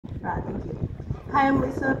Thank you. Hi, I'm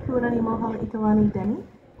Lisa, PuananiMohala'Ikalani, Denny.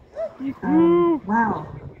 Wow.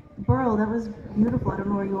 Burl, that was beautiful. I don't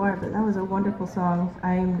know where you are, but that was a wonderful song.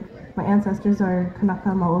 My ancestors are Kanaka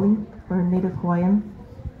Maoli, or Native Hawaiian,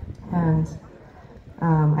 and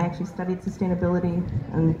I actually studied sustainability,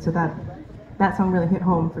 and so that song really hit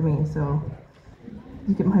home for me, so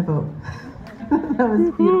you get my vote. That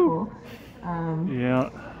was beautiful. Yeah.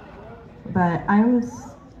 But I'm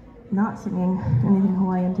not singing anything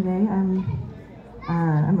Hawaiian today. I'm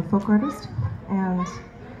a folk artist, and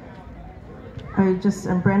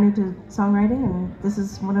I'm brand new to songwriting, and this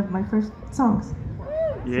is one of my first songs.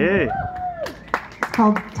 Yay! It's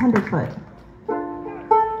called Tenderfoot.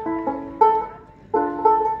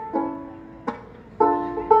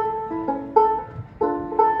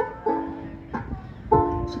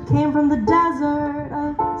 She came from the desert,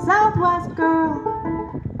 a Southwest girl,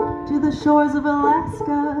 to the shores of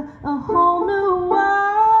Alaska, a whole new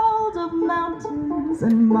world of mountains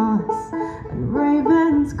and moss and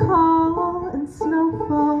raven's call and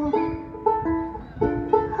snowfall.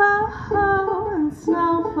 Ho ho and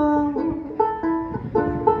snowfall.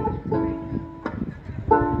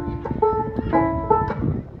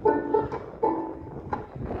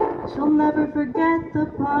 She'll never forget the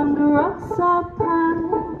ponderosa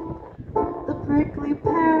pine, the prickly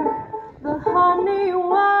pear, the honey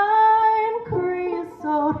wine,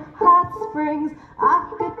 creosote, hot springs,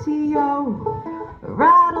 ocotillo,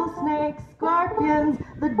 rattlesnakes, scorpions,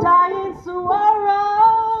 the dying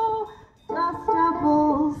saguaro, dust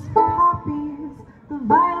devils, poppies, the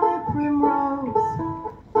violet primrose.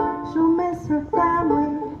 She'll miss her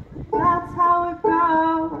family, that's how it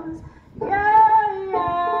goes. Yeah,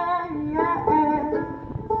 yeah, yeah.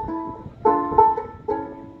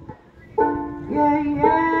 Yeah,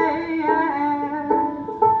 yeah, yeah.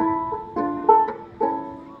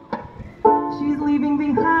 She's leaving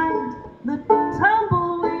behind the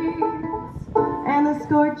tumbleweeds and the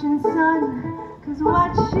scorching sun, 'cause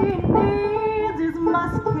what she needs is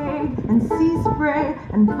muscade and sea spray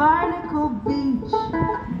and barnacle beach,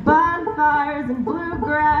 bonfires and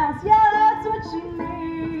bluegrass. Yeah, that's what she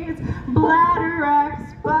needs. Bladderwrack,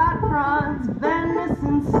 spot prawns,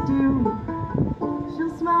 venison stew.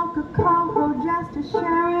 She'll smoke a coho just to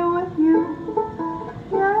share it with you.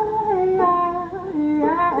 Yeah, yeah,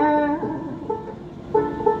 yeah.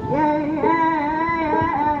 Yeah, yeah, yeah.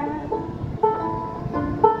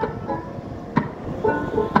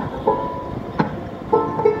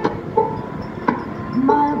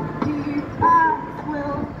 Muddy paths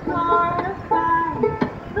will glorify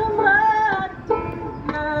the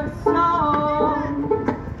muddier souls.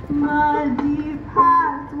 Muddy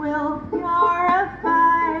paths will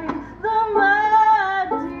purify the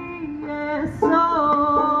muddiest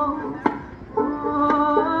souls.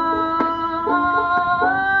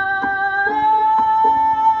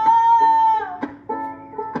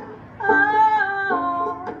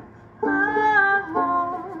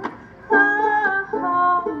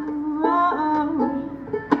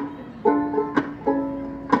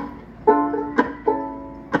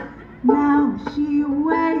 Now she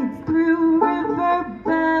wades through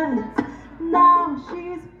riverbeds. Now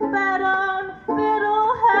she's fed on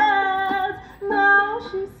fiddleheads. Now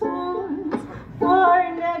she swoons for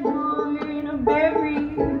lagoon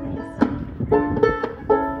berries.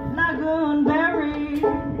 Lagoon berries.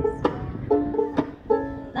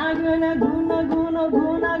 Lagoon, lagoon, lagoon,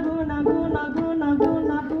 lagoon, lagoon, lagoon, lagoon, lagoon,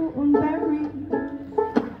 lagoon berries.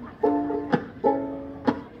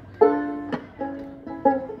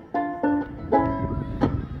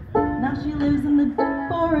 Now she lives in the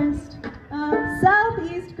forest, a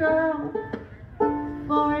southeast girl,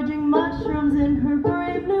 foraging mushrooms in her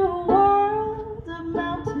brave new world of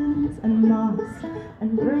mountains and moss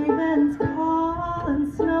and ravens